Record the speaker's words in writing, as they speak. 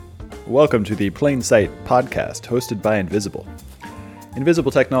Welcome to the Plain Sight podcast hosted by Invisible. Invisible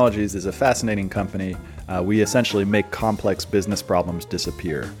Technologies is a fascinating company. We essentially make complex business problems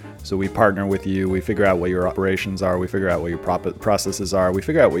disappear. So we partner with you, we figure out what your operations are, we figure out what your processes are, we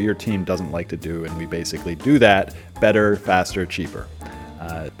figure out what your team doesn't like to do, and we basically do that better, faster, cheaper.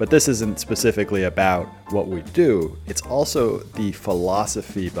 But this isn't specifically about what we do, it's also the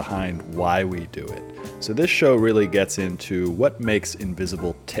philosophy behind why we do it. So this show really gets into what makes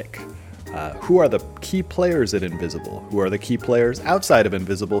Invisible tick. Who are the key players at Invisible? Who are the key players outside of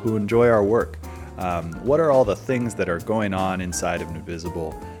Invisible who enjoy our work? What are all the things that are going on inside of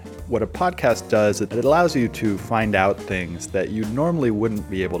Invisible? What a podcast does, it allows you to find out things that you normally wouldn't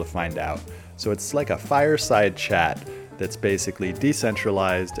be able to find out. So it's like a fireside chat that's basically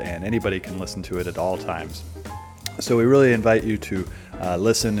decentralized and anybody can listen to it at all times. So we really invite you to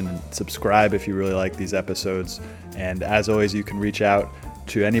listen and subscribe if you really like these episodes. And as always, you can reach out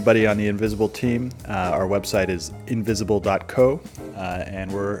to anybody on the Invisible team. Our website is invisible.co,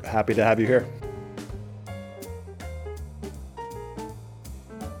 and we're happy to have you here.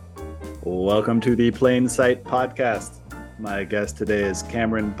 Welcome to the Plain Sight podcast. My guest today is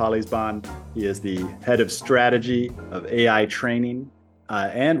Kamron Palizban. He is the head of strategy of AI training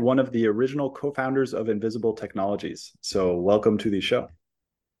and one of the original co-founders of Invisible Technologies. So welcome to the show.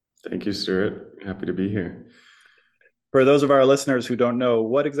 Thank you, Stuart. Happy to be here. For those of our listeners who don't know,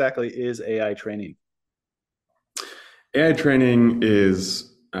 what exactly is AI training? AI training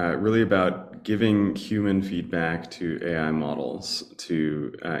is really about giving human feedback to AI models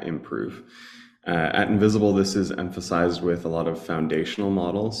to improve. At Invisible, this is emphasized with a lot of foundational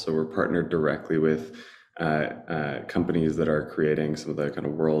models. So we're partnered directly with companies that are creating some of the kind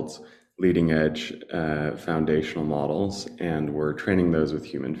of world's leading edge foundational models, and we're training those with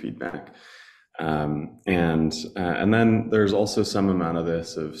human feedback. And then there's also some amount of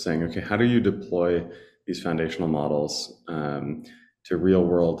this of saying, okay, how do you deploy these foundational models to real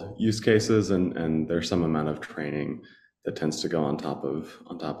world use cases? And there's some amount of training that tends to go on top of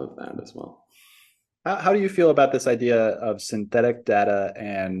that as well. How do you feel about this idea of synthetic data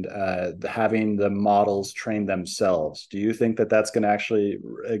and having the models train themselves? Do you think that that's going to actually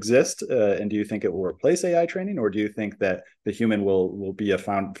exist? And do you think it will replace AI training? Or do you think that the human will be a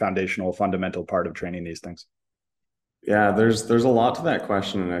foundational, fundamental part of training these things? Yeah, there's a lot to that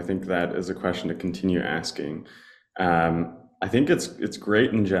question. And I think that is a question to continue asking. I think it's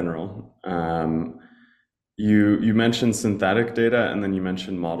great in general. You mentioned synthetic data, and then you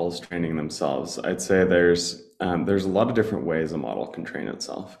mentioned models training themselves. I'd say there's a lot of different ways a model can train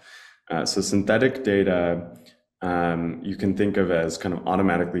itself. So synthetic data, you can think of as kind of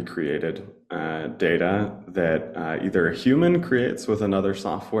automatically created data that either a human creates with another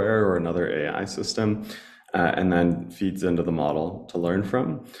software or another AI system, and then feeds into the model to learn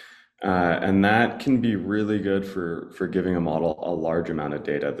from. And that can be really good for giving a model a large amount of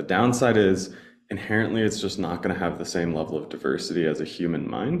data. The downside is inherently it's just not going to have the same level of diversity as a human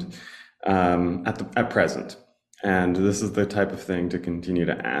mind at present. And this is the type of thing to continue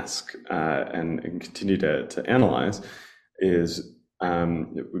to ask and continue to analyze is,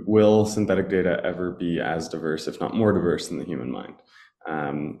 will synthetic data ever be as diverse, if not more diverse than the human mind?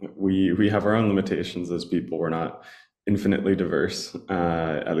 We have our own limitations as people. We're not infinitely diverse,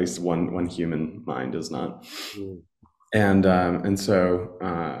 at least one human mind is not. And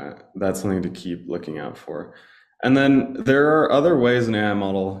so that's something to keep looking out for. And then there are other ways an AI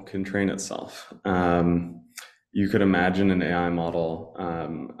model can train itself. You could imagine an AI model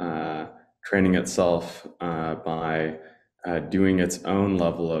training itself by doing its own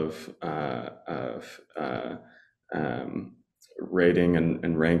level of rating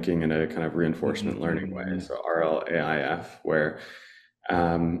and ranking in a kind of reinforcement learning way. So RLAIF, where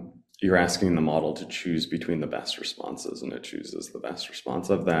you're asking the model to choose between the best responses, and it chooses the best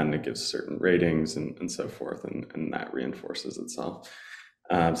response of that, and it gives certain ratings and so forth, and that reinforces itself.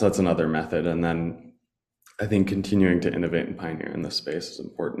 So that's another method. And then I think continuing to innovate and pioneer in this space is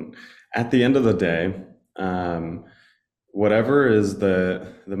important. At the end of the day, whatever is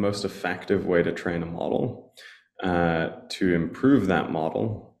the most effective way to train a model, to improve that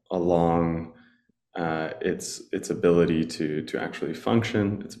model along its ability to actually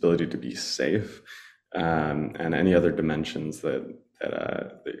function, its ability to be safe, and any other dimensions that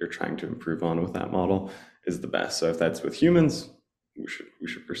you're trying to improve on with that model is the best. So if that's with humans, we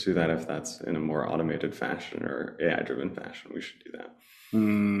should pursue that. If that's in a more automated fashion or AI-driven fashion, we should do that.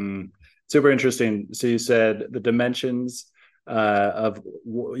 Super interesting. So you said the dimensions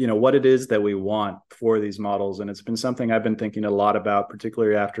what it is that we want for these models. And it's been something I've been thinking a lot about,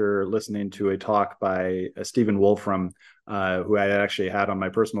 particularly after listening to a talk by Stephen Wolfram, who I actually had on my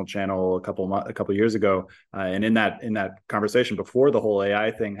personal channel a couple years ago. And in that conversation before the whole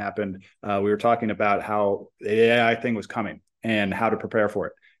AI thing happened, we were talking about how the AI thing was coming and how to prepare for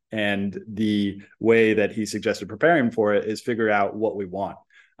it. And the way that he suggested preparing for it is figure out what we want,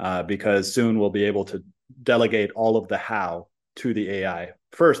 because soon we'll be able to delegate all of the how to the AI.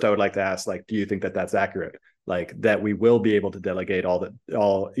 First, I would like to ask, like, do you think that that's accurate? Like that we will be able to delegate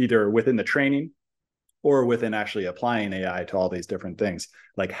all either within the training or within actually applying AI to all these different things?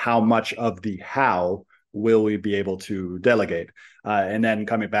 Like how much of the how will we be able to delegate? And then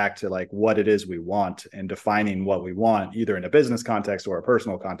coming back to like what it is we want and defining what we want, either in a business context or a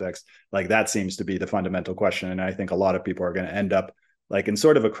personal context, like that seems to be the fundamental question. And I think a lot of people are going to end up like in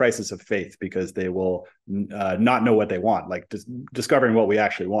sort of a crisis of faith because they will not know what they want. Like discovering what we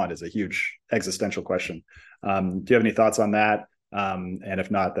actually want is a huge existential question. Do you have any thoughts on that? And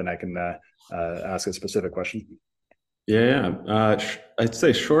if not, then I can ask a specific question. Yeah. I'd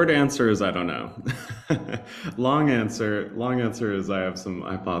say short answer is I don't know. Long answer is I have some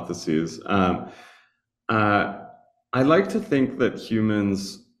hypotheses. I like to think that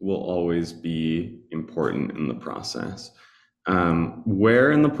humans will always be important in the process.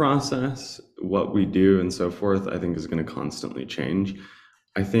 Where in the process, what we do, and so forth, I think is going to constantly change.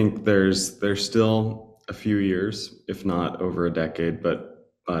 I think there's still a few years, if not over a decade, but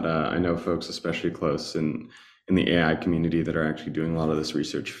I know folks, especially close in the AI community, that are actually doing a lot of this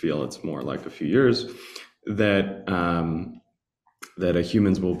research feel it's more like a few years that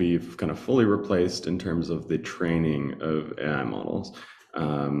humans will be kind of fully replaced in terms of the training of AI models.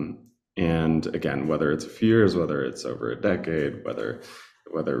 And again, whether it's a few years, whether it's over a decade,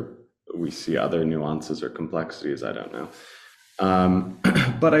 whether we see other nuances or complexities, I don't know.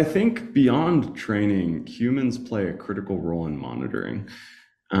 But I think beyond training, humans play a critical role in monitoring.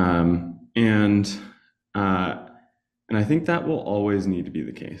 And I think that will always need to be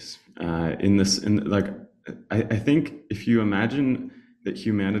the case. I think if you imagine that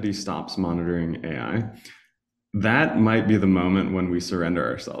humanity stops monitoring AI, that might be the moment when we surrender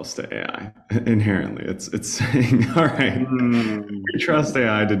ourselves to AI. Inherently, it's saying, all right, we trust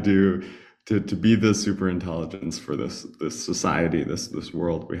AI to be the super intelligence for this society, this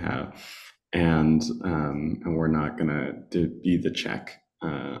world we have, and we're not gonna be the check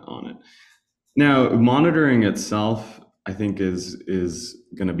on it. Now, monitoring itself, I think, is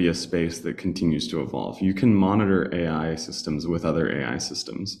going to be a space that continues to evolve. You can monitor AI systems with other AI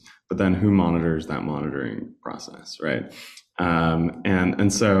systems, but then who monitors that monitoring process, right?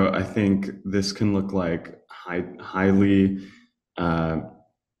 And so I think this can look like highly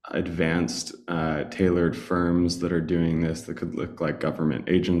advanced, tailored firms that are doing this. That could look like government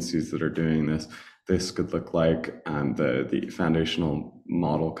agencies that are doing this. This could look like the foundational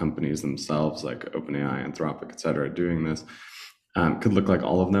model companies themselves, like OpenAI, Anthropic, et cetera, doing this. Could look like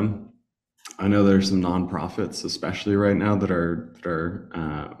all of them. I know there's some nonprofits, especially right now, that are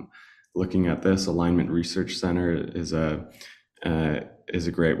looking at this. Alignment Research Center is a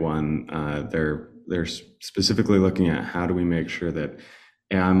great one. They're specifically looking at how do we make sure that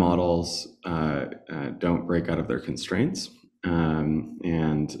AI models don't break out of their constraints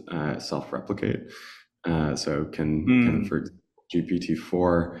and self-replicate. So can for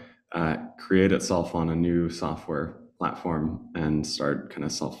GPT-4 create itself on a new software platform and start kind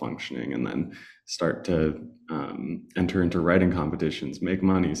of self-functioning, and then start to enter into writing competitions, make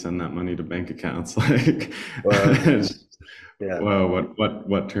money, send that money to bank accounts. Like, yeah. Whoa,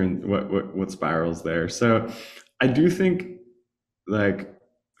 what spirals there? So I do think, like,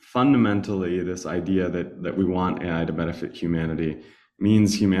 fundamentally, this idea that we want AI to benefit humanity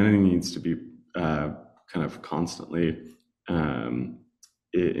means humanity needs to be kind of constantly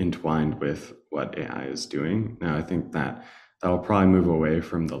entwined with what AI is doing. Now, I think that will probably move away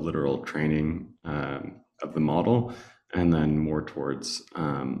from the literal training of the model, and then more towards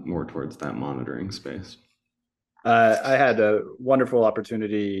that monitoring space. I had a wonderful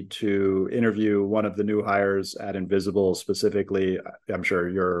opportunity to interview one of the new hires at Invisible, specifically. I'm sure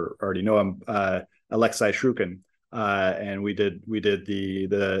you already know him, Alexei Shrukin. And we did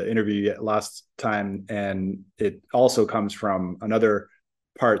the interview last time, and it also comes from another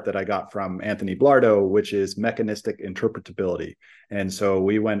part that I got from Anthony Blardo, which is mechanistic interpretability. And so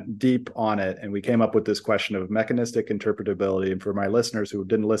we went deep on it, and we came up with this question of mechanistic interpretability. And for my listeners who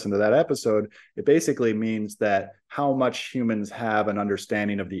didn't listen to that episode, it basically means that how much humans have an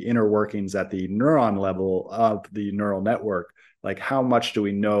understanding of the inner workings at the neuron level of the neural network. Like, how much do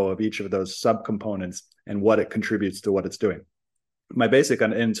we know of each of those subcomponents and what it contributes to what it's doing? my basic,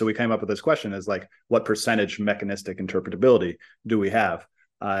 and so we came up with this question is like, what percentage mechanistic interpretability do we have?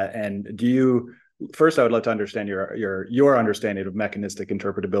 And do you, first, I would love to understand your understanding of mechanistic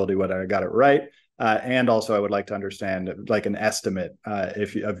interpretability, whether I got it right. And also I would like to understand like an estimate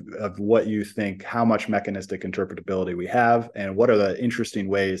of what you think, how much mechanistic interpretability we have, and what are the interesting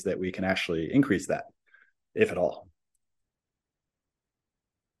ways that we can actually increase that, if at all.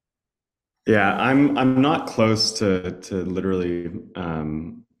 Yeah, I'm not close to literally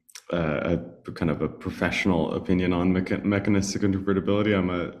a kind of a professional opinion on mechanistic interpretability.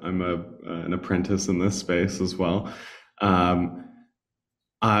 I'm an apprentice in this space as well. Um,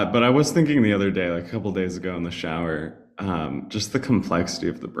 but I was thinking the other day, like a couple days ago in the shower, just the complexity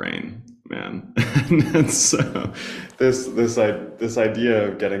of the brain, man. And so this idea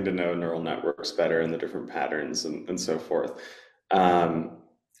of getting to know neural networks better and the different patterns and so forth. Um,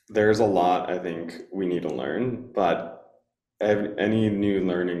 there's a lot I think we need to learn, but any new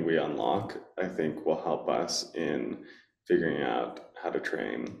learning we unlock, I think will help us in figuring out how to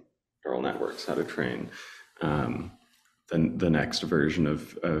train neural networks, how to train um, the next version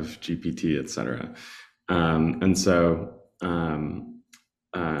of GPT, et cetera. And so I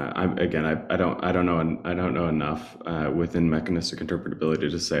don't know enough within mechanistic interpretability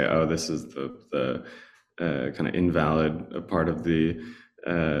to say, oh, this is the kind of invalid part of the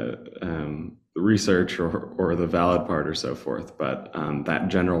research or the valid part or so forth. But that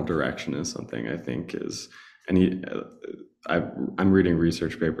general direction is something I think is, and I'm reading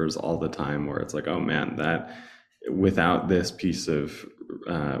research papers all the time where it's like, oh man, that without this piece of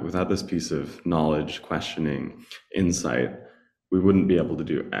knowledge, questioning, insight, we wouldn't be able to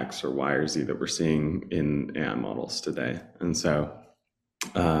do X or Y or Z that we're seeing in AI models today. And so,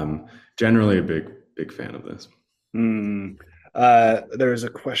 generally, a big fan of this. There's a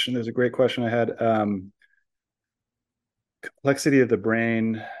question. There's a great question I had. Complexity of the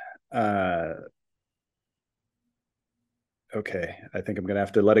brain. Okay, I think I'm gonna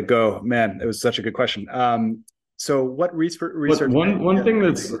have to let it go. Man, it was such a good question. So what research? One thing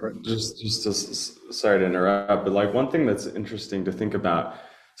that's sorry to interrupt, but like one thing that's interesting to think about.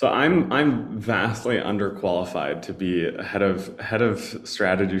 So I'm vastly underqualified to be head of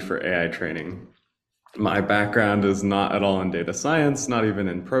strategy for AI training. My background is not at all in data science, not even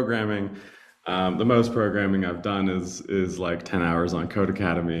in programming. The most programming I've done is like 10 hours on Code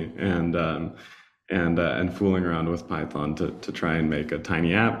Academy and fooling around with Python to try and make a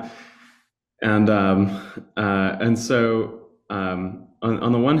tiny app. And so on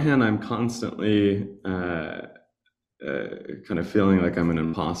the one hand, I'm constantly kind of feeling like I'm an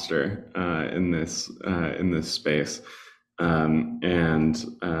imposter in this space, and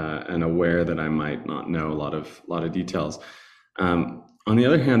aware that I might not know a lot of details. On the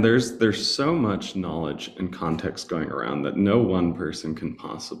other hand, there's so much knowledge and context going around that no one person can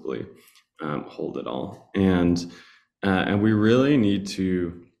possibly hold it all, and we really need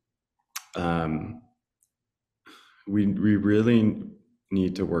to. We really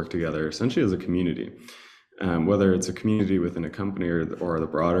need to work together essentially as a community, whether it's a community within a company or the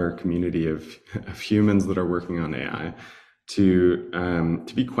broader community of humans that are working on AI, to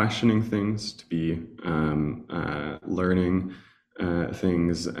be questioning things, to be learning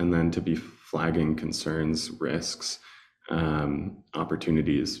things, and then to be flagging concerns, risks,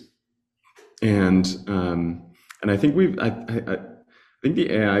 opportunities, and I think I think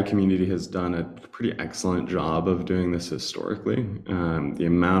the AI community has done a pretty excellent job of doing this historically. The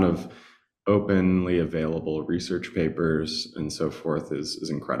amount of openly available research papers and so forth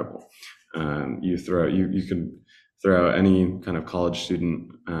is incredible. You can throw any kind of college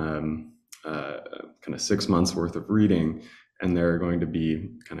student kind of 6 months worth of reading, and they're going to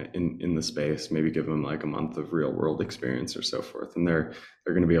be kind of in the space. Maybe give them like a month of real world experience or so forth, and they're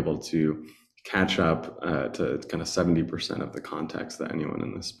going to be able to catch up to kind of 70% of the context that anyone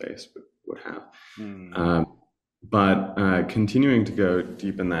in this space would have. But continuing to go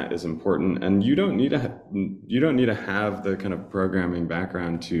deep in that is important, and you don't need to have the kind of programming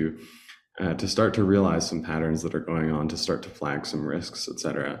background to start to realize some patterns that are going on, to start to flag some risks,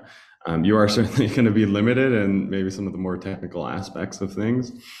 etc. You are certainly going to be limited in maybe some of the more technical aspects of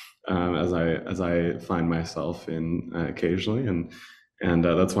things, as I find myself in occasionally, and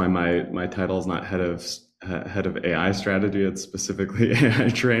that's why my title is not head of AI strategy. It's specifically AI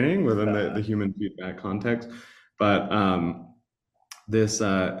training within the human feedback context. But this,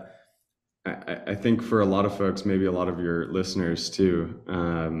 I think for a lot of folks, maybe a lot of your listeners too,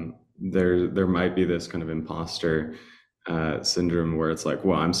 there might be this kind of imposter syndrome where it's like,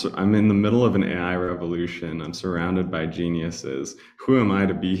 well, I'm in the middle of an AI revolution. I'm surrounded by geniuses. Who am I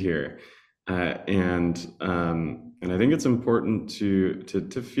to be here? And I think it's important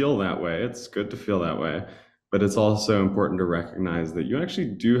to feel that way. It's good to feel that way, but it's also important to recognize that you actually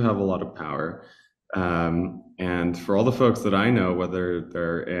do have a lot of power. And for all the folks that I know, whether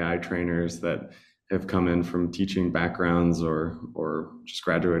they're AI trainers that have come in from teaching backgrounds or just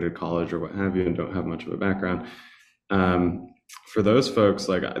graduated college or what have you and don't have much of a background, for those folks,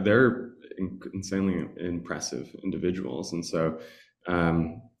 like they're insanely impressive individuals, and so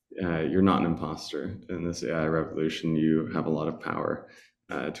you're not an imposter in this AI revolution. You have a lot of power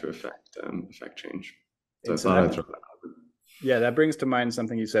to affect change. So I thought I'd throw that out. Yeah, that brings to mind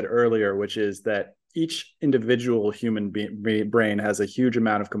something you said earlier, which is that each individual human brain has a huge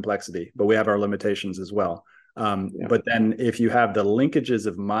amount of complexity, but we have our limitations as well. Yeah. But then if you have the linkages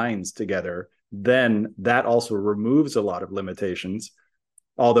of minds together, then that also removes a lot of limitations.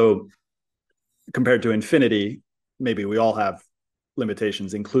 Although compared to infinity, maybe we all have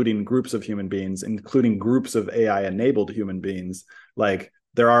limitations, including groups of human beings, including groups of AI-enabled human beings. Like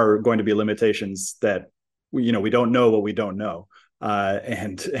there are going to be limitations that we don't know what we don't know.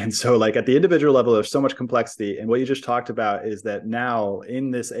 And so like at the individual level, there's so much complexity. And what you just talked about is that now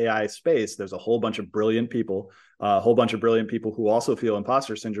in this AI space, there's a whole bunch of brilliant people, who also feel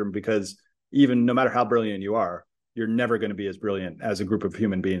imposter syndrome, because even no matter how brilliant you are, you're never going to be as brilliant as a group of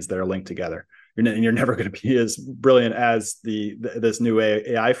human beings that are linked together. You're never going to be as brilliant as this new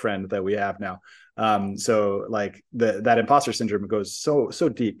AI friend that we have now. So like that imposter syndrome goes so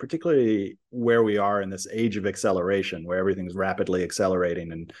deep, particularly where we are in this age of acceleration, where everything's rapidly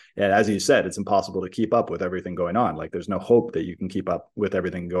accelerating. And as you said, it's impossible to keep up with everything going on. Like there's no hope that you can keep up with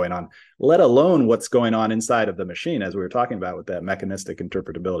everything going on, let alone what's going on inside of the machine, as we were talking about with that mechanistic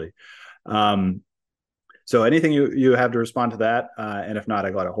interpretability. So anything you have to respond to that? And if not,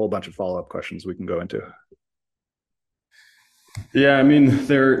 I got a whole bunch of follow-up questions we can go into. Yeah, I mean,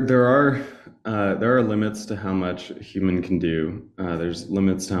 there are limits to how much a human can do. There's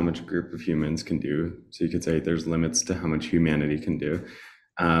limits to how much a group of humans can do. So you could say there's limits to how much humanity can do.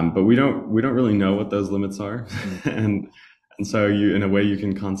 But we don't really know what those limits are. and so in a way, you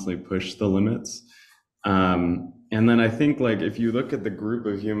can constantly push the limits. And then I think like if you look at the group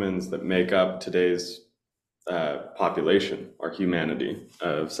of humans that make up today's population or humanity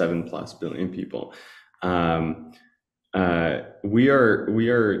of 7+ billion people, we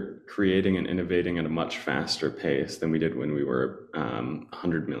are creating and innovating at a much faster pace than we did when we were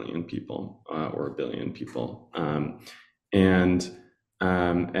 100 million people or a billion people, and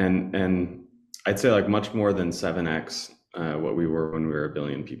I'd say like much more than 7x what we were when we were a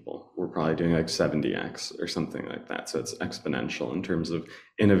billion people. We're probably doing like 70x or something like that. So it's exponential in terms of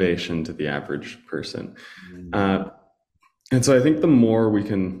innovation to the average person. And so I think the more we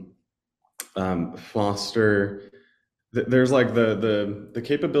can foster, there's like the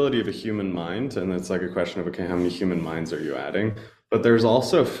capability of a human mind, and it's like a question of, okay, how many human minds are you adding? But there's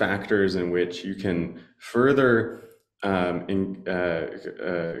also factors in which you can further kind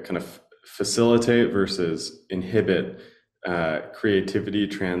of facilitate versus inhibit creativity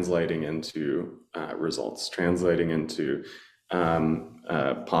translating into results, translating into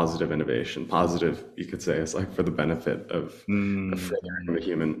positive innovation. Positive, you could say, is like for the benefit of furthering the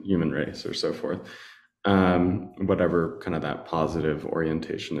human race or so forth. Whatever kind of that positive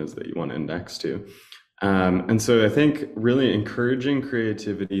orientation is that you want to index to. And so I think really encouraging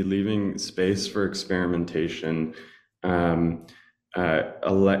creativity, leaving space for experimentation,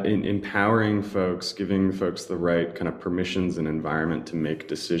 empowering folks, giving folks the right kind of permissions and environment to make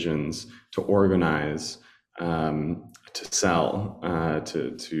decisions, to organize, to sell,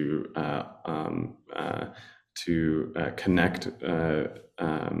 to connect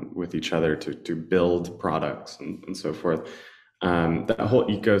with each other, to build products and so forth. That whole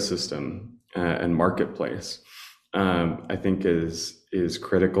ecosystem and marketplace, I think is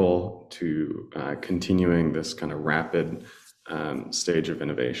critical to continuing this kind of rapid stage of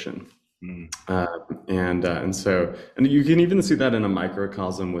innovation. And you can even see that in a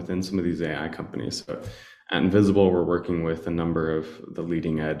microcosm within some of these AI companies. So at Invisible, we're working with a number of the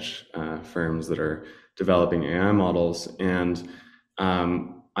leading edge firms that are developing AI models. And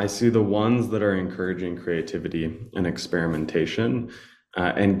I see the ones that are encouraging creativity and experimentation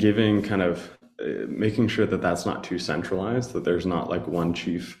and giving kind of making sure that that's not too centralized, that there's not like one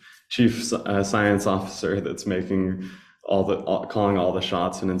chief science officer that's making calling all the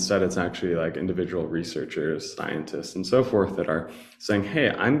shots, and instead it's actually like individual researchers, scientists, and so forth that are saying, hey,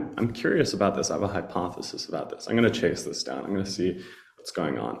 I'm curious about this. I have a hypothesis about this. I'm going to chase this down. I'm going to see what's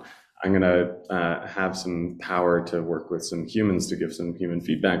going on. I'm going to have some power to work with some humans to give some human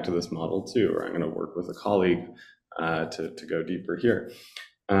feedback to this model too, or I'm going to work with a colleague to go deeper here.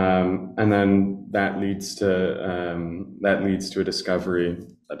 And then that leads to a discovery.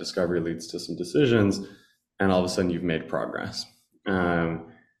 That discovery leads to some decisions, and all of a sudden you've made progress.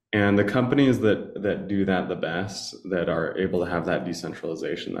 And the companies that do that the best, that are able to have that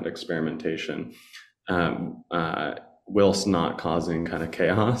decentralization, that experimentation, whilst not causing kind of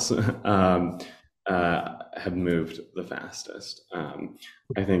chaos, have moved the fastest.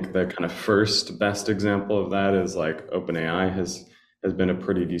 I think the kind of first best example of that is like OpenAI has been a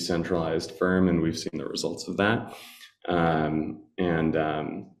pretty decentralized firm, and we've seen the results of that. And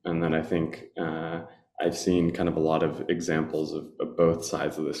then I think I've seen kind of a lot of examples of both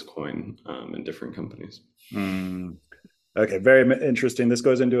sides of this coin in different companies. Okay, very interesting. This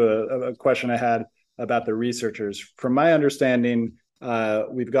goes into a question I had about the researchers. From my understanding,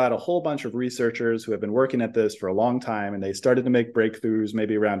 we've got a whole bunch of researchers who have been working at this for a long time, and they started to make breakthroughs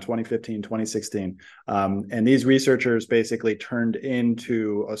maybe around 2015, 2016. And these researchers basically turned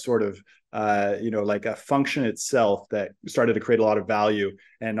into a sort of, like a function itself that started to create a lot of value.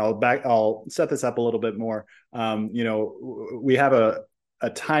 And I'll set this up a little bit more. We have a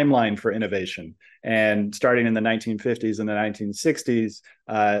timeline for innovation. And starting in the 1950s and the 1960s,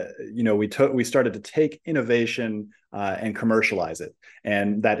 we started to take innovation and commercialize it.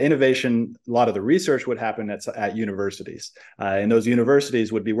 And that innovation, a lot of the research would happen at universities. And those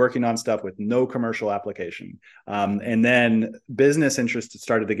universities would be working on stuff with no commercial application. And then business interests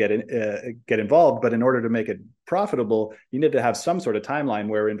started to get involved. But in order to make it profitable, you need to have some sort of timeline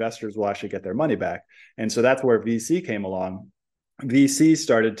where investors will actually get their money back. And so that's where VC came along. VC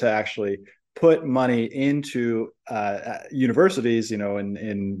started to actually put money into universities,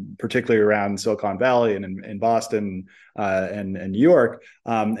 in particularly around Silicon Valley and in Boston and New York,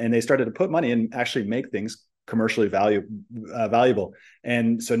 and they started to put money and actually make things commercially valuable.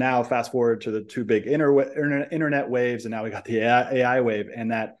 And so now, fast forward to the two big internet waves, and now we got the AI wave,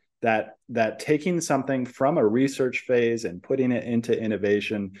 and that taking something from a research phase and putting it into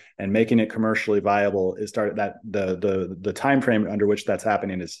innovation and making it commercially viable is the time frame under which that's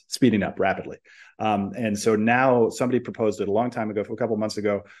happening is speeding up rapidly. And so now somebody proposed it a long time ago, a couple of months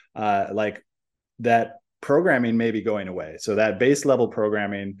ago, like that programming may be going away. So that base level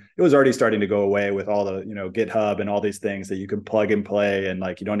programming, it was already starting to go away with all the, GitHub and all these things that you can plug and play. And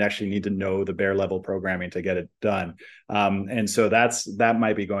like, you don't actually need to know the bare level programming to get it done. And so that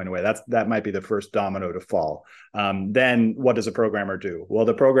might be going away. That might be the first domino to fall. Then what does a programmer do? Well,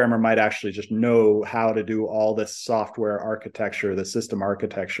 the programmer might actually just know how to do all this software architecture, the system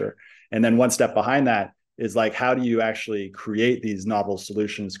architecture. And then one step behind that is like, how do you actually create these novel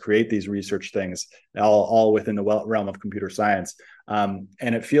solutions, create these research things, all within the realm of computer science? And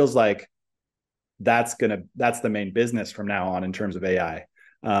it feels like that's the main business from now on in terms of AI.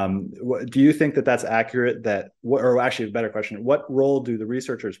 Do you think that that's accurate? Or actually, a better question: what role do the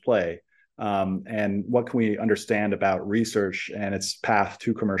researchers play, and what can we understand about research and its path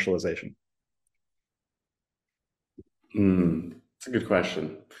to commercialization? It's a good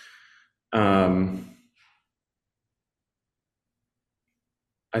question.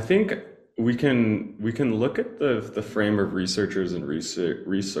 I think we can look at the frame of researchers and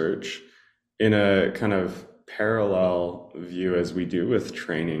research in a kind of parallel view as we do with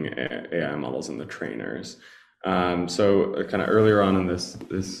training AI models and the trainers. So kind of earlier on in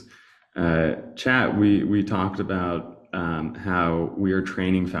this chat, we talked about how we are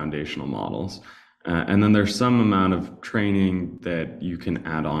training foundational models. And then there's some amount of training that you can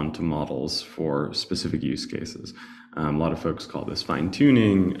add on to models for specific use cases. A lot of folks call this fine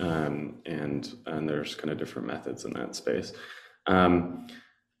tuning, and there's kind of different methods in that space.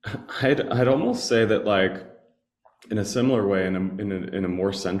 I'd almost say that, like, in a similar way, in a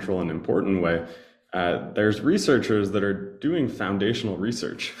more central and important way, there's researchers that are doing foundational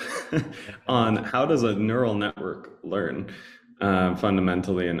research on how does a neural network learn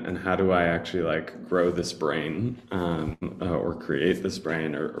fundamentally, and how do I actually like grow this brain or create this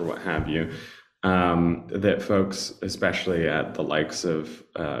brain or what have you. That folks, especially at the likes of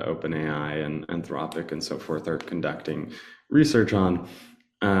OpenAI and Anthropic and so forth, are conducting research on,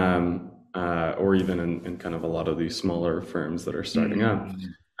 or even in kind of a lot of these smaller firms that are starting up.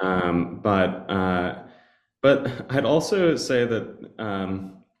 But I'd also say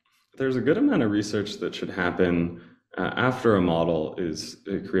that there's a good amount of research that should happen after a model is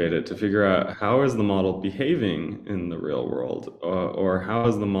created to figure out how is the model behaving in the real world, or how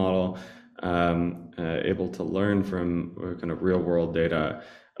is the model able to learn from kind of real world data,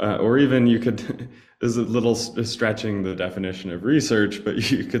 or even you could, this is a little stretching the definition of research,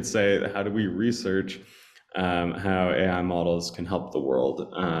 but you could say, how do we research how AI models can help the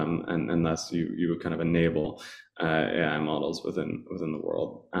world, and thus you would kind of enable AI models within the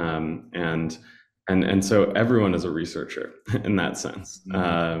world. And so everyone is a researcher in that sense.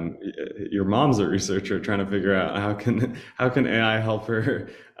 Your mom's a researcher trying to figure out how can AI help her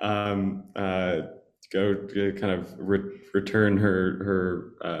go kind of return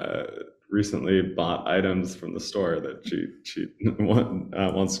her recently bought items from the store that she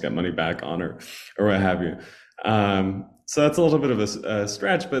wants to get money back on, or what have you. So that's a little bit of a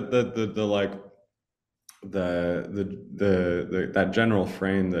stretch, but the like that general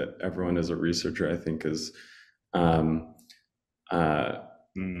frame that everyone is a researcher, I think, is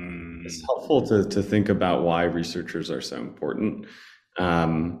it's helpful to think about why researchers are so important.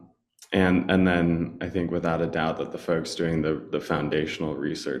 And then I think without a doubt that the folks doing the foundational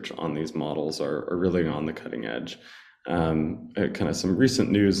research on these models are really on the cutting edge. Kind of some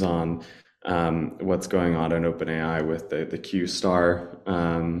recent news on what's going on in OpenAI with the Q star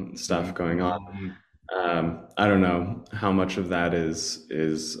stuff going on. I don't know how much of that is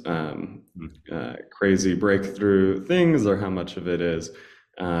crazy breakthrough things, or how much of it is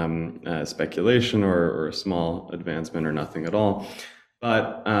speculation or a small advancement or nothing at all.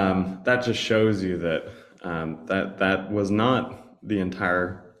 But that just shows you that that was not the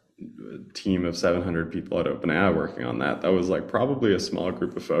entire team of 700 people at OpenAI working on that. That was like probably a small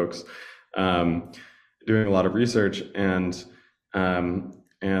group of folks doing a lot of research, and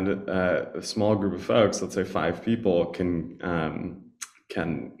a small group of folks, let's say 5 people, can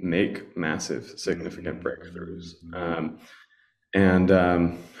make massive, significant breakthroughs.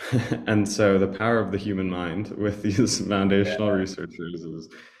 And so the power of the human mind with these foundational researchers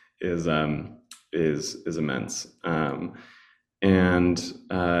is immense. And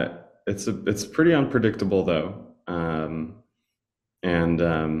it's pretty unpredictable though.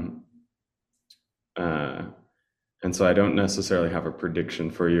 And so I don't necessarily have a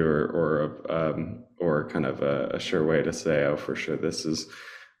prediction for you, or kind of a sure way to say, oh, for sure, this is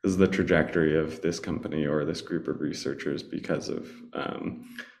the trajectory of this company or this group of researchers because of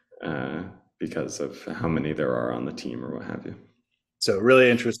how many there are on the team or what have you. So really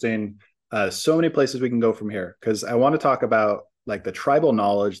interesting. So many places we can go from here, because I want to talk about like the tribal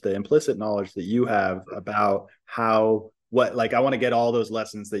knowledge, the implicit knowledge that you have about I want to get all those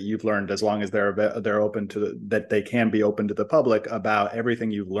lessons that you've learned, as long as they're open to that they can be open to the public, about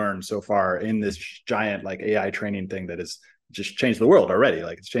everything you've learned so far in this giant like AI training thing that has just changed the world already.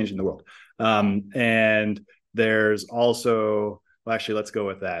 Like, it's changing the world. And there's also, well, actually, let's go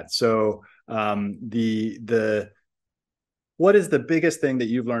with that. So what is the biggest thing that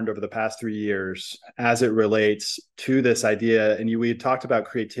you've learned over the past 3 years as it relates to this idea? And we had talked about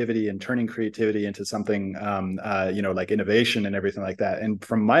creativity and turning creativity into something, like innovation and everything like that. And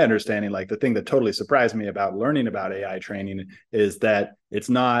from my understanding, like the thing that totally surprised me about learning about AI training is that it's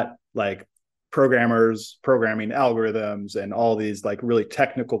not like programmers programming algorithms and all these like really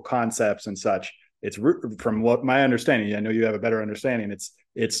technical concepts and such. It's, from what my understanding, I know you have a better understanding,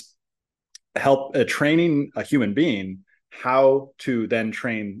 it's help training a human being how to then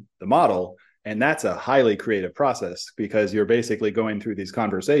train the model. And that's a highly creative process, because you're basically going through these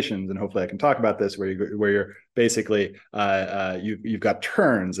conversations, and hopefully I can talk about this, where you're basically you've got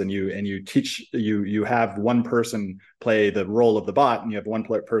turns, and you teach, you have one person play the role of the bot, and you have one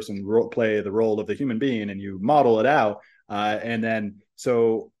person play the role of the human being, and you model it out, and then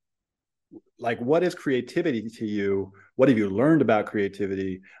so like, what is creativity to you? What have you learned about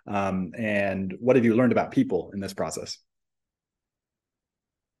creativity, and what have you learned about people in this process?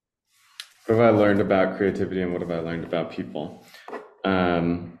 What have I learned about creativity, and what have I learned about people?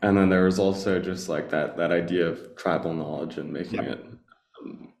 And then there was also just like that idea of tribal knowledge and making it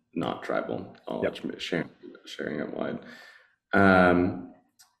not tribal knowledge, sharing it wide.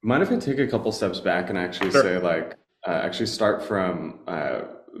 Mind if I take a couple steps back and actually say, like, actually start from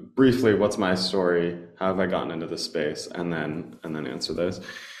briefly, what's my story? How have I gotten into this space? And then answer those.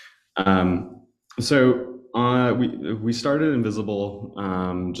 So we started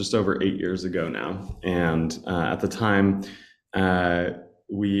Invisible just over 8 years ago now, and at the time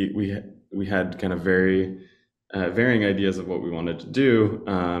we had kind of very varying ideas of what we wanted to do,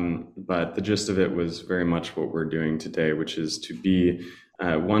 but the gist of it was very much what we're doing today, which is to be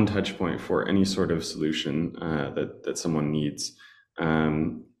one touch point for any sort of solution that someone needs.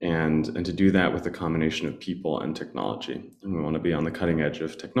 And to do that with a combination of people and technology. And we want to be on the cutting edge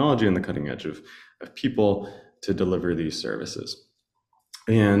of technology and the cutting edge of people to deliver these services.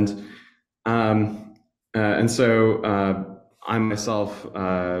 And so I myself,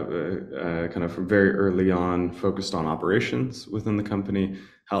 kind of from very early on, focused on operations within the company,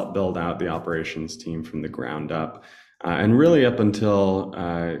 helped build out the operations team from the ground up. And really up until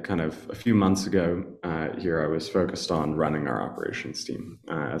kind of a few months ago here, I was focused on running our operations team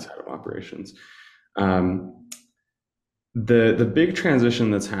as head of operations. Um, the big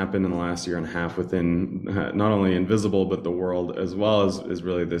transition that's happened in the last year and a half within not only Invisible but the world as well is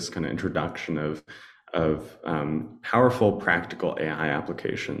really this kind of introduction of powerful practical AI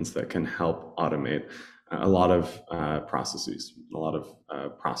applications that can help automate a lot of processes, a lot of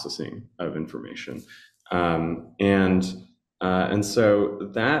processing of information, and so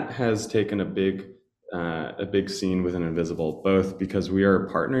that has taken a big scene within Invisible, both because we are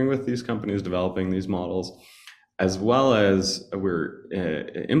partnering with these companies developing these models, as well as we're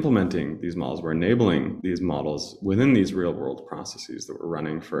implementing these models, we're enabling these models within these real world processes that we're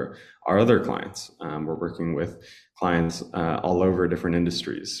running for our other clients. We're working with clients all over different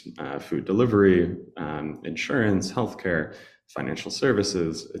industries, food delivery, insurance, healthcare, financial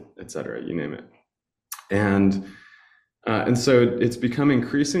services, et cetera, you name it. And so it's become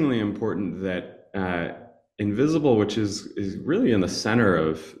increasingly important that Invisible, which is really in the center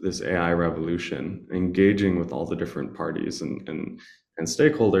of this AI revolution, engaging with all the different parties and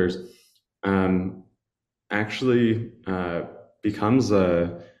stakeholders, actually becomes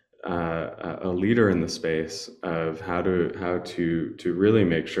a leader in the space of how to really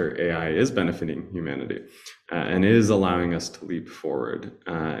make sure AI is benefiting humanity and is allowing us to leap forward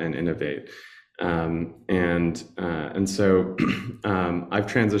and innovate. And so I've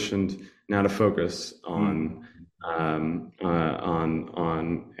transitioned now to focus on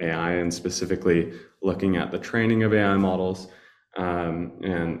AI, and specifically looking at the training of AI models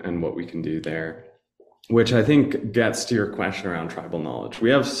and what we can do there, which I think gets to your question around tribal knowledge. We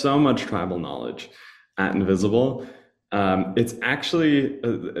have so much tribal knowledge at Invisible. It's actually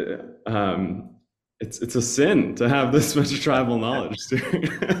it's a sin to have this much tribal knowledge.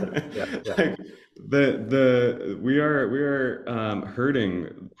 Like we are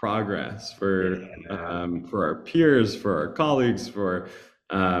hurting progress for our peers, for our colleagues, for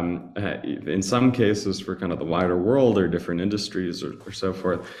in some cases for kind of the wider world or different industries or so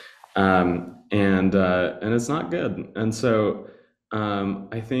forth, and it's not good. And so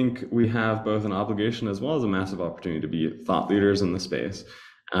I think we have both an obligation as well as a massive opportunity to be thought leaders in the space,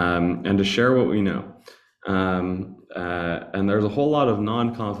 and to share what we know. And there's a whole lot of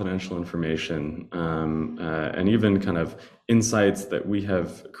non-confidential information and even kind of insights that we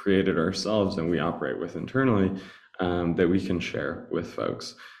have created ourselves and we operate with internally that we can share with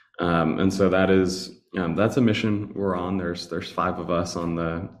folks. And so that's a mission we're on. There's 5 of us on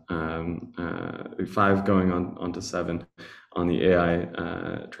the 5 going on to 7 on the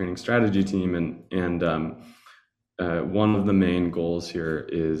AI training strategy team, and one of the main goals here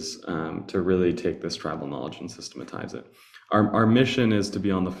is to really take this tribal knowledge and systematize it. Our mission is to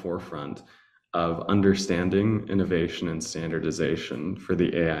be on the forefront of understanding, innovation, and standardization for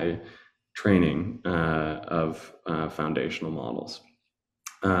the AI training of foundational models,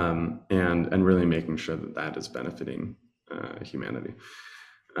 and really making sure that that is benefiting humanity.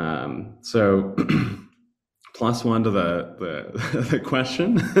 So +1 to the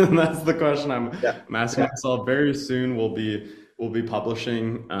question. That's the question I'm asking myself. Very soon we'll be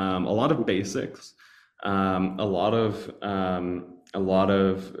publishing a lot of basics, a lot of kind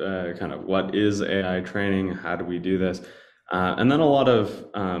of what is AI training, how do we do this, and then a lot of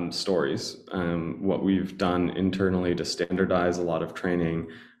stories, what we've done internally to standardize a lot of training.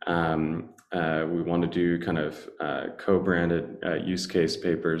 We want to do kind of co-branded use case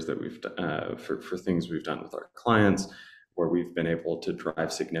papers that we've for things we've done with our clients, where we've been able to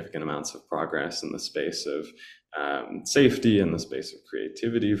drive significant amounts of progress in the space of safety, in the space of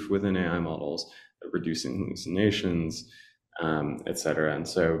creativity within AI models, reducing hallucinations, et cetera. And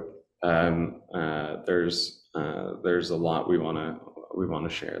so there's a lot we want to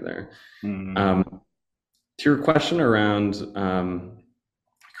share there. To your question around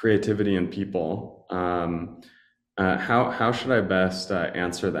creativity and people, how should I best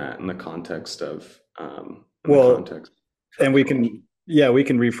answer that in the context of and we can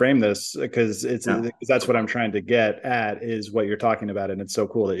reframe this, because that's what I'm trying to get at, is what you're talking about, and it's so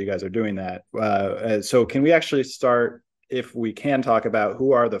cool that you guys are doing that. So can we actually start, if we can, talk about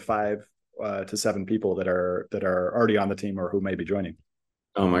who are the 5 to 7 people that are already on the team or who may be joining?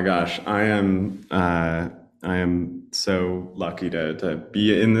 Oh my gosh, I am so lucky to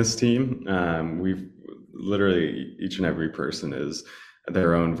be in this team. We've literally, each and every person is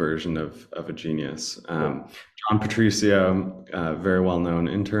their own version of a genius. John Patricio, very well known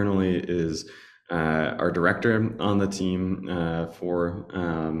internally, is our director on the team for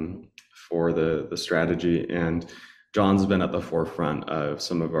the strategy, and John's been at the forefront of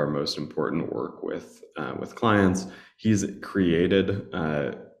some of our most important work with clients. He's created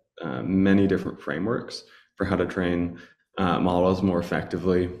many different frameworks for how to train models more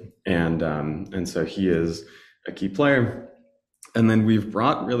effectively, and so he is a key player. And then we've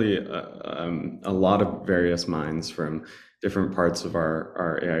brought really a lot of various minds from different parts of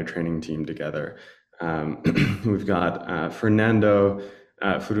our AI training team together. We've got Fernando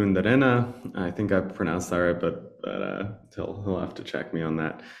Furundarena. I think I pronounced that right, but he'll have to check me on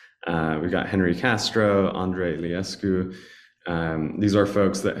that. We've got Henry Castro, Andre Iliescu. These are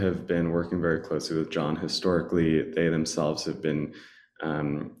folks that have been working very closely with John historically. They themselves have been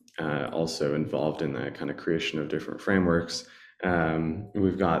also involved in the kind of creation of different frameworks.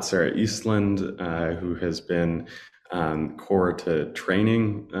 We've got Sarah Eastland, who has been core to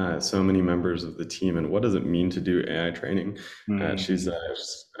training so many members of the team. And what does it mean to do AI training? She's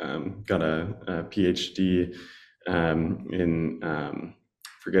got a PhD in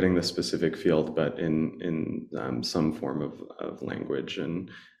forgetting the specific field, but in some form of language and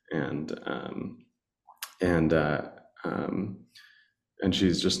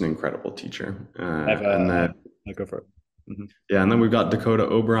she's just an incredible teacher. I'll go for it. Mm-hmm. Yeah, and then we've got Dakota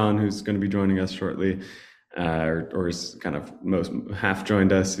Oberon, who's going to be joining us shortly, or is kind of half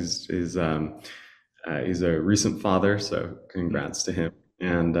joined us. He's a recent father, so congrats to him.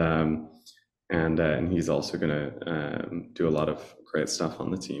 And he's also going to do a lot of great stuff on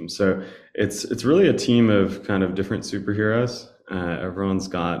the team. So it's really a team of kind of different superheroes. Everyone's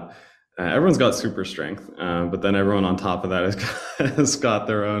got super strength, but then everyone on top of that has got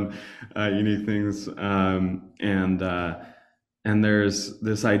their own unique things. And there's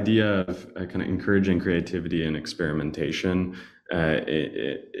this idea of kind of encouraging creativity and experimentation,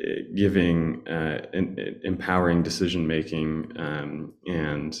 giving, empowering decision making,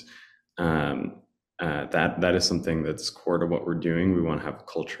 and that is something that's core to what we're doing. We want to have a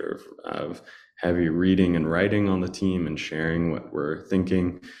culture of heavy reading and writing on the team and sharing what we're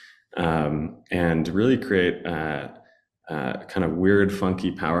thinking, and really create kind of weird,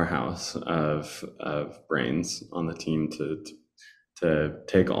 funky powerhouse of brains on the team to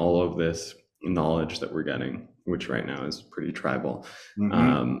take all of this knowledge that we're getting, which right now is pretty tribal,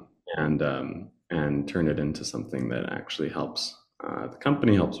 and turn it into something that actually helps the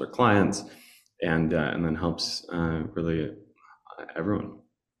company, helps our clients, and then helps really everyone.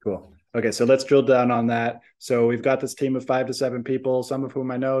 Cool. Okay, so let's drill down on that. So we've got this team of 5 to 7 people, some of whom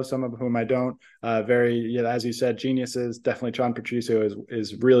I know, some of whom I don't. As you said, geniuses. Definitely John Patricio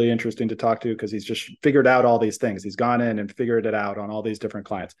is really interesting to talk to because he's just figured out all these things. He's gone in and figured it out on all these different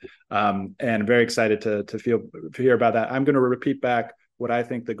clients. And very excited to hear about that. I'm going to repeat back what I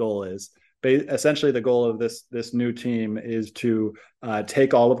think the goal is. Essentially, the goal of this new team is to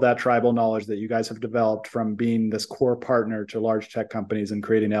take all of that tribal knowledge that you guys have developed from being this core partner to large tech companies and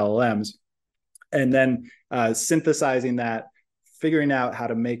creating LLMs, and then synthesizing that, figuring out how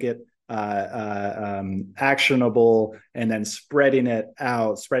to make it actionable, and then spreading it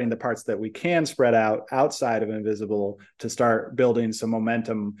out, spreading the parts that we can spread out outside of Invisible to start building some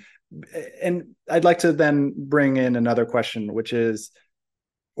momentum. And I'd like to then bring in another question, which is,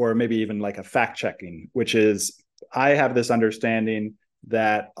 or maybe even like a fact checking, which is, I have this understanding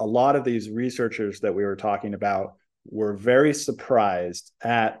that a lot of these researchers that we were talking about were very surprised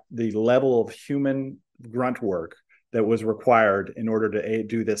at the level of human grunt work that was required in order to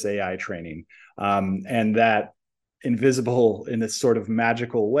do this AI training. And that Invisible, in this sort of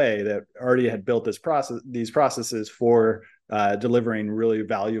magical way, that already had built these processes for delivering really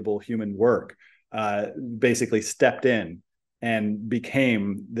valuable human work, basically stepped in and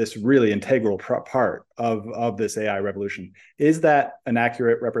became this really integral part of this AI revolution. Is that an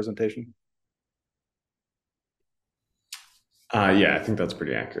accurate representation? Yeah, I think that's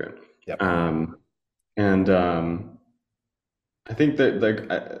pretty accurate. Yep. I think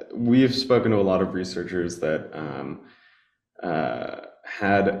that we've spoken to a lot of researchers that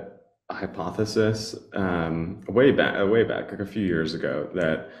had a hypothesis way back, like a few years ago,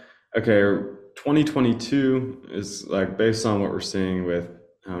 that okay, 2022 is like, based on what we're seeing with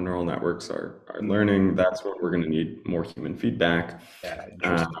how neural networks are learning, that's what we're going to need more human feedback. Yeah,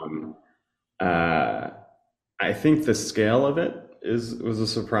 interesting. I think the scale of it was a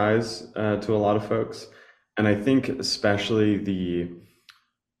surprise to a lot of folks, and I think especially the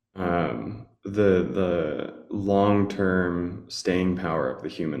long-term staying power of the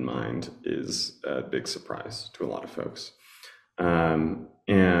human mind is a big surprise to a lot of folks.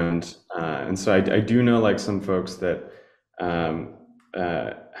 And so I do know like some folks that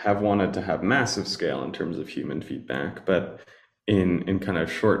have wanted to have massive scale in terms of human feedback, but in kind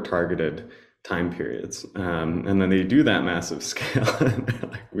of short targeted time periods. And then they do that massive scale, and they're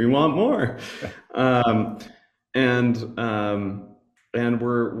like, we want more. Um, and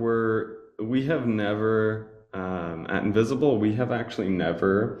we have never at Invisible, we have actually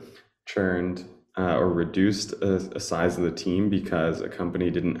never churned or reduced a size of the team because a company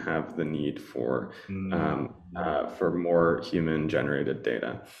didn't have the need for more human generated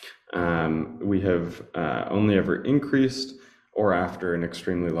data. We have only ever increased, or after an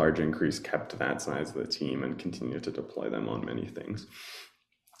extremely large increase, kept that size of the team and continue to deploy them on many things.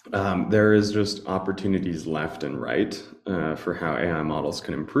 There is just opportunities left and right for how AI models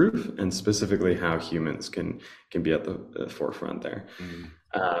can improve, and specifically how humans can be at the forefront there.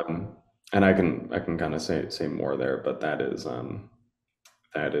 And I can kind of say more there, but that is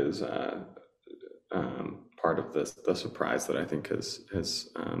part of the surprise that I think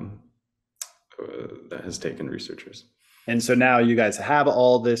that has taken researchers. And so now you guys have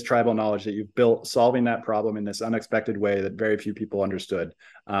all this tribal knowledge that you've built solving that problem in this unexpected way that very few people understood,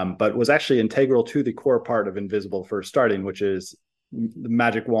 but was actually integral to the core part of Invisible first starting, which is the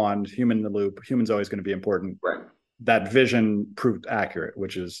magic wand, human in the loop. Human's always going to be important. Right. That vision proved accurate,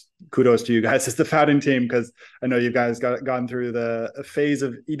 which is kudos to you guys as the founding team, because I know you guys gone through the phase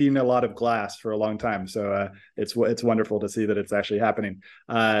of eating a lot of glass for a long time. So it's wonderful to see that it's actually happening,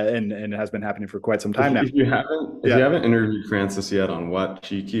 and it has been happening for quite some time now. If you haven't interviewed Francis yet on what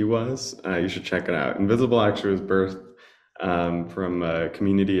Cheeky was, you should check it out. Invisible actually was birthed from a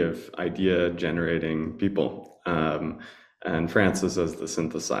community of idea generating people, and Francis as the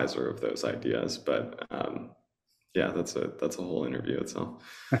synthesizer of those ideas, but yeah, that's a whole interview itself.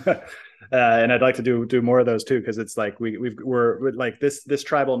 And I'd like to do more of those too, because it's like we're like this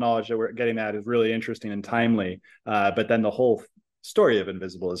tribal knowledge that we're getting at is really interesting and timely. But then the whole story of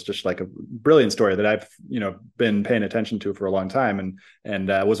Invisible is just like a brilliant story that I've been paying attention to for a long time, and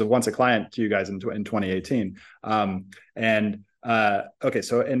was once a client to you guys in 2018. Okay,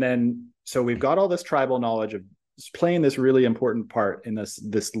 so we've got all this tribal knowledge of playing this really important part in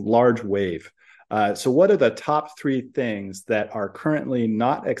this large wave. So what are the top 3 things that are currently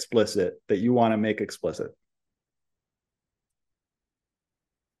not explicit that you want to make explicit?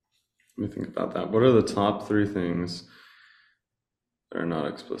 Let me think about that. What are the top 3 things that are not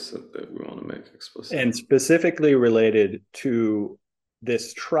explicit that we want to make explicit? And specifically related to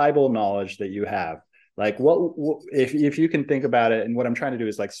this tribal knowledge that you have. Like what if you can think about it, and what I'm trying to do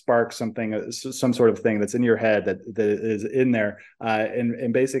is like spark something, some sort of thing that's in your head that is in there,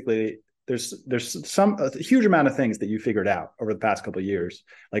 and basically there's a huge amount of things that you figured out over the past couple of years.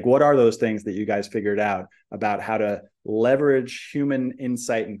 Like, what are those things that you guys figured out about how to leverage human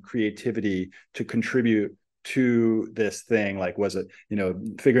insight and creativity to contribute to this thing? Like, was it,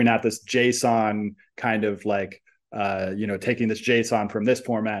 figuring out this JSON kind of like, taking this JSON from this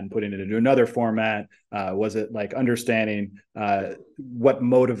format and putting it into another format? Was it like understanding what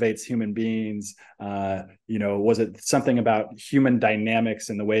motivates human beings? Was it something about human dynamics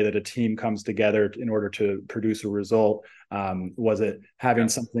and the way that a team comes together in order to produce a result? Was it having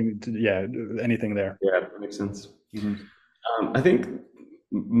something anything there? Yeah, that makes sense. I think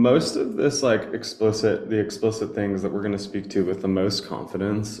most of this, like the explicit things that we're going to speak to with the most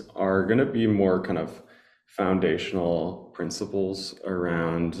confidence are going to be more kind of foundational principles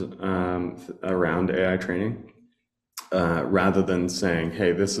around AI training, rather than saying,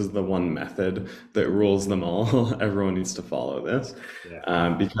 hey, this is the one method that rules them all. Everyone needs to follow this.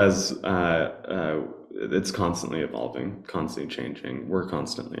 Because it's constantly evolving, constantly changing. We're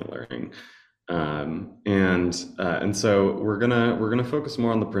constantly learning. And so we're gonna focus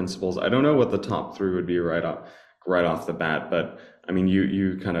more on the principles. I don't know what the top 3 would be right off the bat, but I mean,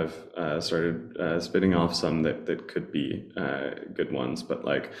 you kind of started spitting off some that could be good ones, but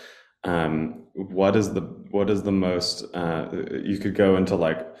like, what is the most? You could go into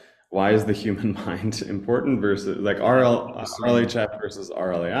like, why is the human mind important versus like RLHF versus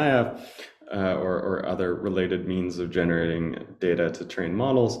RLAIF, or other related means of generating data to train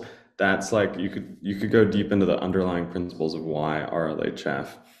models. That's like you could go deep into the underlying principles of why RLHF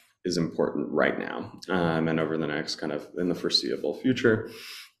is important right now, and over the next kind of in the foreseeable future.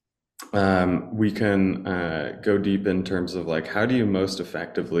 We can go deep in terms of like, how do you most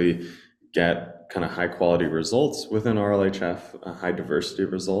effectively get kind of high quality results within RLHF, high diversity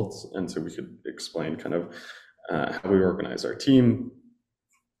results. And so we could explain kind of how we organize our team,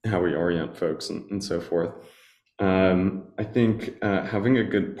 how we orient folks, and so forth. I think having a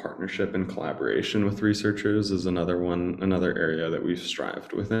good partnership and collaboration with researchers is another area that we've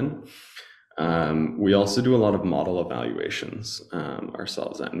strived within. We also do a lot of model evaluations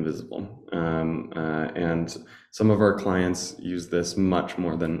ourselves at Invisible. And some of our clients use this much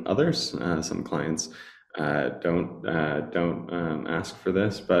more than others. Some clients don't ask for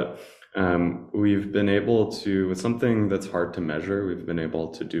this, but we've been able to, with something that's hard to measure, we've been able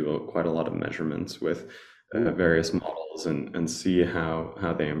to do quite a lot of measurements with various models and see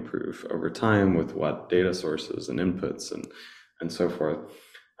how they improve over time with what data sources and inputs and so forth.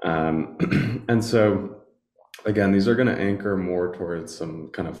 And so, again, these are going to anchor more towards some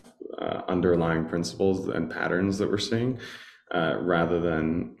kind of underlying principles and patterns that we're seeing, rather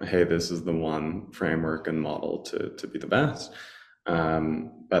than, hey, this is the one framework and model to be the best.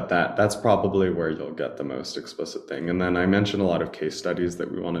 But that's probably where you'll get the most explicit thing. And then I mentioned a lot of case studies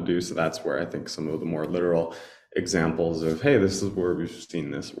that we want to do. So that's where I think some of the more literal examples of, hey, this is where we've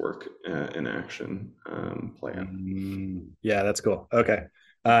seen this work in action play out. Yeah, that's cool. Okay.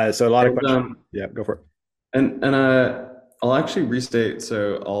 So a lot of questions. Yeah, go for it. And I'll actually restate.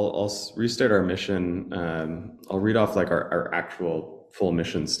 So I'll restate our mission. I'll read off like our actual full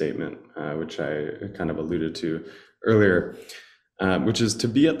mission statement, which I kind of alluded to earlier, which is to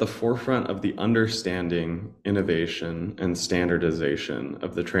be at the forefront of the understanding, innovation, and standardization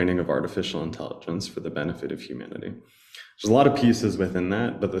of the training of artificial intelligence for the benefit of humanity. There's a lot of pieces within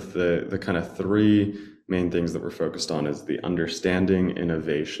that, but the kind of three main things that we're focused on is the understanding,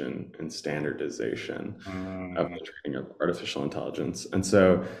 innovation, and standardization of the training of artificial intelligence. And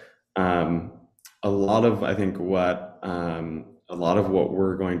so a lot of what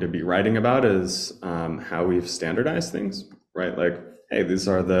we're going to be writing about is how we've standardized things, right? Like, hey, these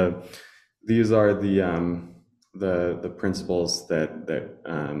are the principles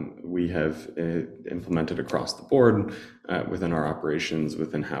that we have implemented across the board within our operations,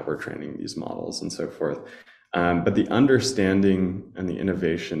 within how we're training these models and so forth. But the understanding and the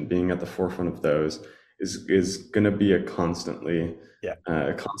innovation, being at the forefront of those, is going to be a constant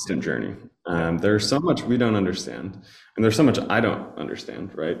journey. There's so much we don't understand, and there's so much I don't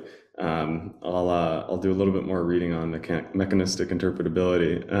understand, right? I'll do a little bit more reading on mechanistic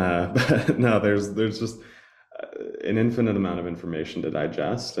interpretability, but no, there's just an infinite amount of information to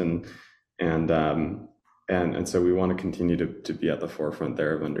digest, and so we want to continue to be at the forefront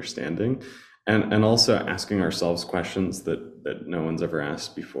there of understanding, and also asking ourselves questions that no one's ever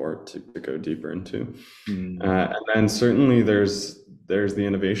asked before to go deeper into. And then certainly there's the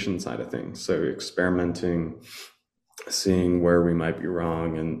innovation side of things, so experimenting, seeing where we might be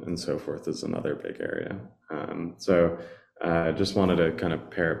wrong, and so forth is another big area. So just wanted to kind of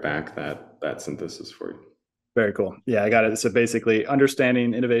pare back that synthesis for you. Very cool. Yeah, I got it. So basically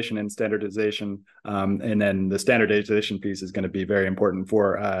understanding innovation and standardization, and then the standardization piece is going to be very important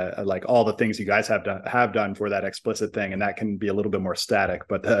for like all the things you guys have done for that explicit thing. And that can be a little bit more static,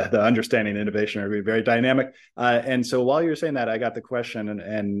 but the understanding innovation are going to be very dynamic. And so while you're saying that, I got the question,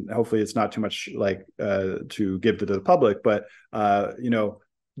 and hopefully it's not too much like to give to the public, but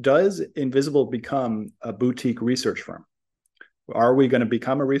does Invisible become a boutique research firm? Are we going to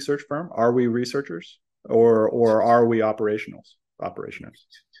become a research firm? Are we researchers? Or are we operationals?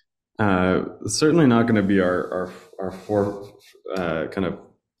 Certainly not going to be our fourth kind of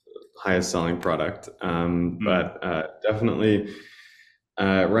highest selling product, but definitely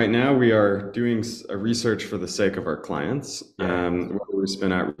right now we are doing a research for the sake of our clients. Whether we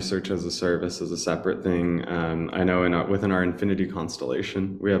spin out research as a service as a separate thing. I know within our Infinity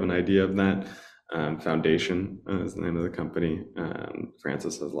constellation we have an idea of that. Foundation is the name of the company.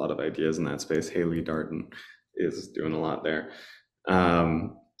 Francis has a lot of ideas in that space. Haley Darden is doing a lot there.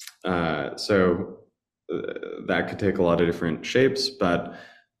 So that could take a lot of different shapes, but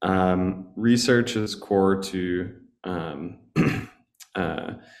research is core to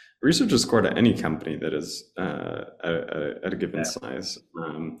any company that is at a given size,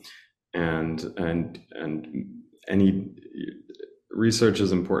 and any research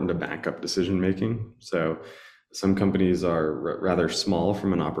is important to back up decision making. So some companies are rather small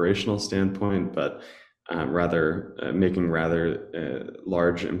from an operational standpoint, but making rather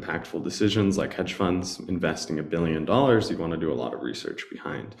large impactful decisions, like hedge funds investing $1 billion. You want to do a lot of research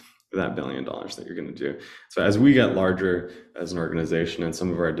behind that $1 billion that you're going to do. So as we get larger as an organization, and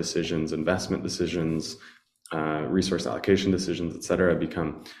some of our decisions, investment decisions, resource allocation decisions, et cetera,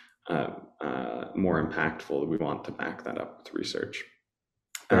 become more impactful, we want to back that up with research.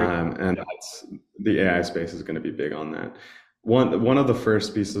 And the AI space is going to be big on that. One of the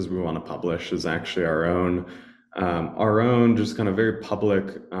first pieces we want to publish is actually our own just kind of very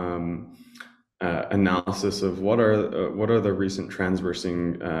public analysis of what are the recent trends we're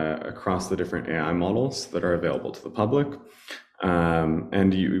seeing across the different AI models that are available to the public.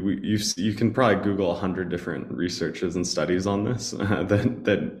 And you can probably Google 100 different researches and studies on this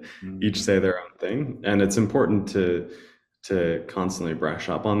that each Mhm. say their own thing. And it's important to constantly brush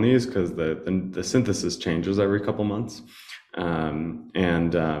up on these because the synthesis changes every couple months.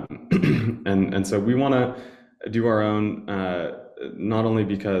 And so we want to do our own, not only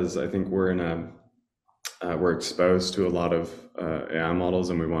because I think we're exposed to a lot of AI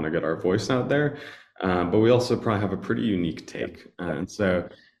models and we want to get our voice out there. But we also probably have a pretty unique Yep. take. Yep. And so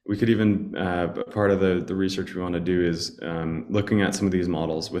we could even, part of the research we want to do is looking at some of these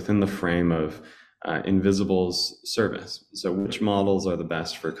models within the frame of Invisible's service. So which models are the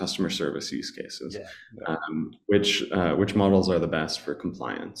best for customer service use cases? Yeah. Yeah. Which models are the best for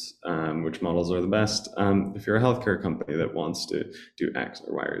compliance? Which models are the best if you're a healthcare company that wants to do X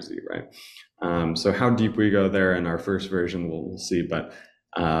or Y or Z, right? So how deep we go there in our first version, we'll see. But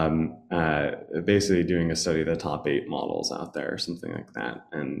basically doing a study of the top 8 models out there, something like that,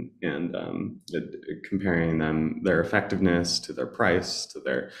 comparing their effectiveness to their price, to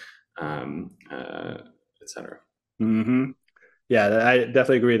their et cetera. Hmm. Yeah, I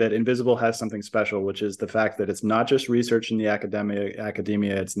definitely agree that Invisible has something special, which is the fact that it's not just research in the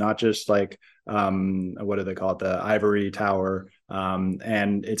academia. It's not just like what do they call it, the ivory tower,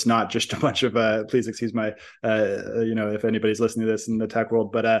 and it's not just a bunch of please excuse my if anybody's listening to this in the tech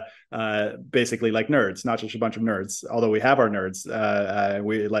world, but basically like nerds, not just a bunch of nerds. Although we have our nerds,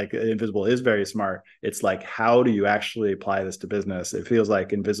 we like Invisible is very smart. It's like, how do you actually apply this to business? It feels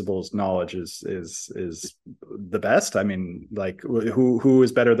like Invisible's knowledge is the best. I mean, like who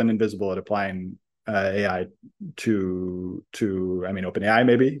is better than Invisible at applying AI to I mean OpenAI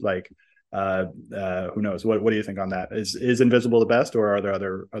maybe, like who knows? What do you think on that? Is Invisible the best, or are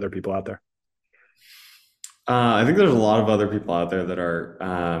there other people out there? I think there's a lot of other people out there that are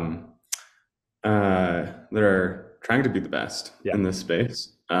trying to be the best Yeah. in this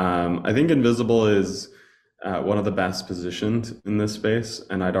space. I think Invisible is one of the best positioned in this space,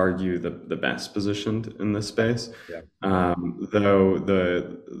 and I'd argue the best positioned in this space. Yeah. Though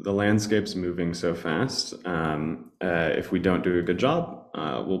the landscape's moving so fast, if we don't do a good job,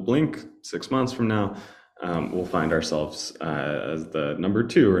 we'll blink 6 months from now. We'll find ourselves as the number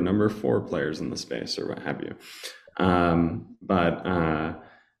 2 or number 4 players in the space, or what have you. But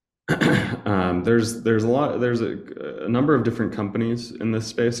there's a number of different companies in this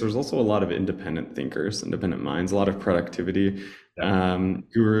space. There's also a lot of independent thinkers, independent minds, a lot of productivity Yeah.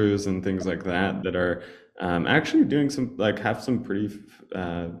 gurus and things like that that are actually doing have some pretty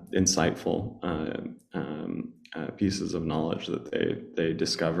insightful pieces of knowledge that they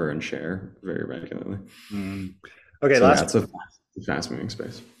discover and share very regularly. Mm. Okay, So yeah, it's a fast moving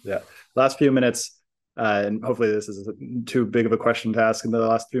space. yeah, last few minutes, and hopefully this is too big of a question to ask in the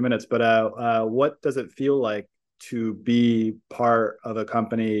last few minutes. But what does it feel like to be part of a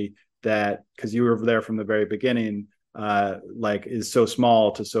company that, because you were there from the very beginning, like is so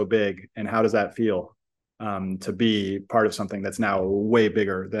small to so big, and how does that feel to be part of something that's now way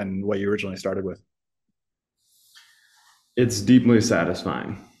bigger than what you originally started with? It's deeply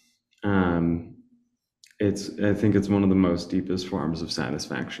satisfying. I think it's one of the most deepest forms of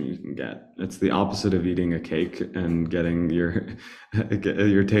satisfaction you can get. It's the opposite of eating a cake and getting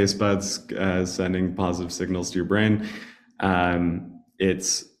your taste buds sending positive signals to your brain.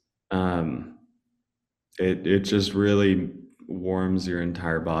 It's it just really warms your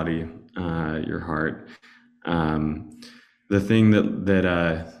entire body, your heart. The thing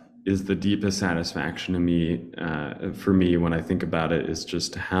that is the deepest satisfaction to me, for me, when I think about it, is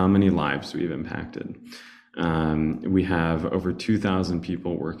just how many lives we've impacted. We have over 2,000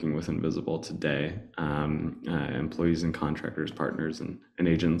 people working with Invisible today, employees and contractors, partners, and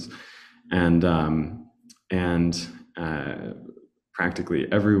agents, and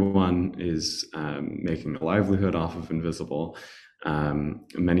practically everyone is making a livelihood off of Invisible.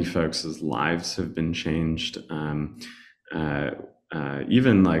 Many folks' lives have been changed.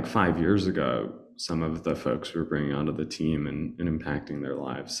 Even like 5 years ago, some of the folks we're bringing onto the team and impacting their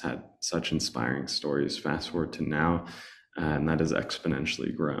lives had such inspiring stories. Fast forward to now, and that has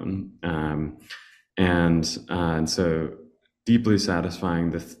exponentially grown. And so deeply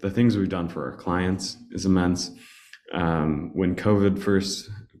satisfying. The things we've done for our clients is immense. When COVID first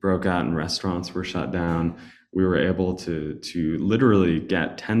broke out and restaurants were shut down, we were able to literally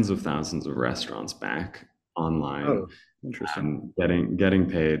get tens of thousands of restaurants back online. Oh, interesting. Getting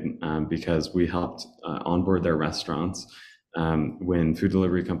paid because we helped onboard their restaurants when food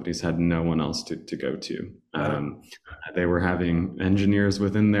delivery companies had no one else to go to. They were having engineers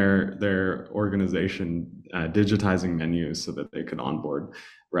within their organization digitizing menus so that they could onboard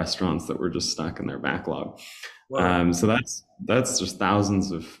restaurants that were just stuck in their backlog. Wow. So that's just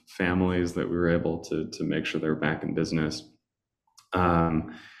thousands of families that we were able to make sure they're back in business.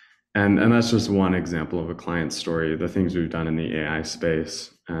 And that's just one example of a client story. The things we've done in the AI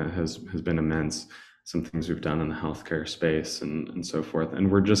space has been immense. Some things we've done in the healthcare space and so forth.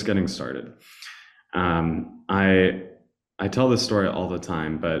 And we're just getting started. I tell this story all the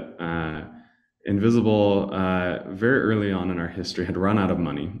time, but Invisible, very early on in our history, had run out of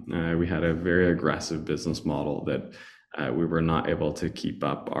money. We had a very aggressive business model that we were not able to keep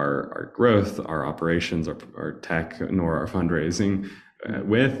up our growth, our operations, our tech, nor our fundraising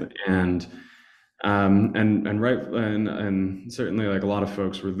with. And certainly, like, a lot of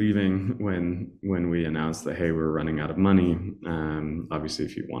folks were leaving when we announced that, hey, we're running out of money. Obviously,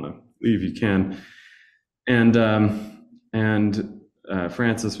 if you want to leave, you can. And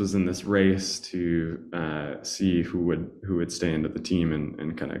Francis was in this race to see who would stay into the team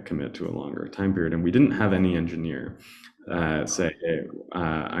and kind of commit to a longer time period. And we didn't have any engineer say, hey,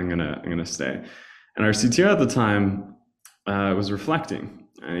 I'm gonna stay. And our CTO at the time was reflecting.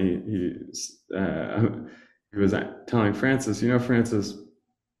 And he was telling Francis, Francis,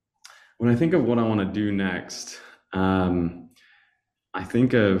 when I think of what I want to do next, I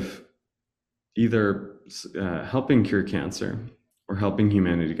think of either helping cure cancer or helping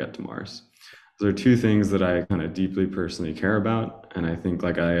humanity get to Mars. Those are two things that I kind of deeply personally care about, and I think,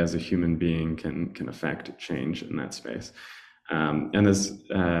 like, I as a human being can affect change in that space. So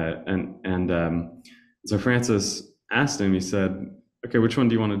Francis asked him. He said, "Okay, which one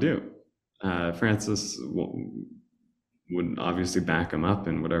do you want to do?" Francis would obviously back him up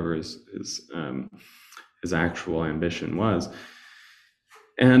in whatever his actual ambition was.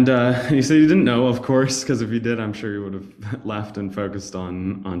 And he said he didn't know, of course, because if he did, I'm sure he would have left and focused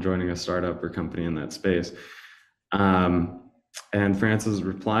on joining a startup or company in that space. And Francis'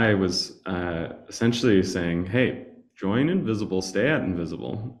 reply was essentially saying, hey, join Invisible, stay at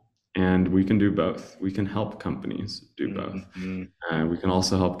Invisible, and we can do both. We can help companies do both. Mm-hmm. We can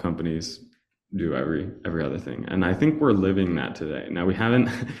also help companies do every other thing. And I think we're living that today. Now, we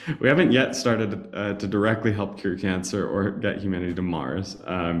haven't yet started to directly help cure cancer or get humanity to Mars.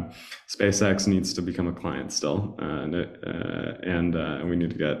 SpaceX needs to become a client still, and we need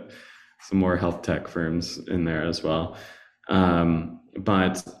to get some more health tech firms in there as well.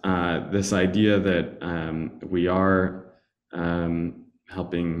 But this idea that we are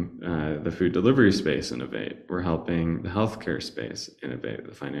helping the food delivery space innovate, we're helping the healthcare space innovate,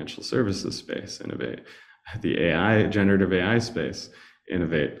 the financial services space innovate, the generative AI space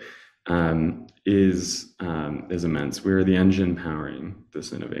innovate, is immense. We're the engine powering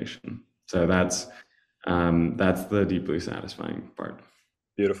this innovation. So that's the deeply satisfying part.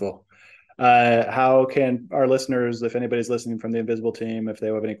 Beautiful. How can our listeners, if anybody's listening from the Invisible team, if they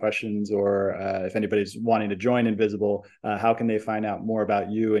have any questions, or if anybody's wanting to join Invisible, how can they find out more about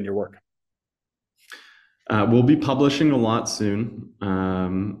you and your work? We'll be publishing a lot soon.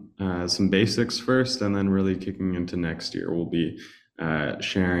 Some basics first, and then really kicking into next year, we'll be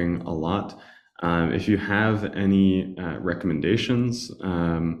sharing a lot. If you have any recommendations,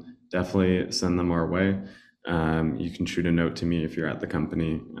 definitely send them our way. You can shoot a note to me if you're at the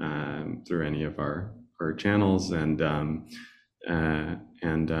company through any of our channels, and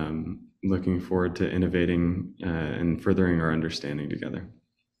looking forward to innovating and furthering our understanding together.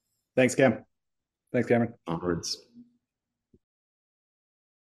 Thanks, Cam. Thanks, Kamron. Onwards.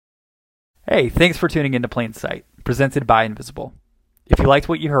 Hey, thanks for tuning into Plain Sight, presented by Invisible. If you liked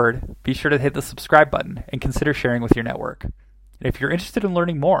what you heard, be sure to hit the subscribe button and consider sharing with your network. And if you're interested in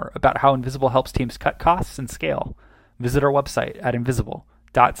learning more about how Invisible helps teams cut costs and scale, visit our website at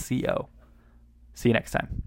invisible.co. See you next time.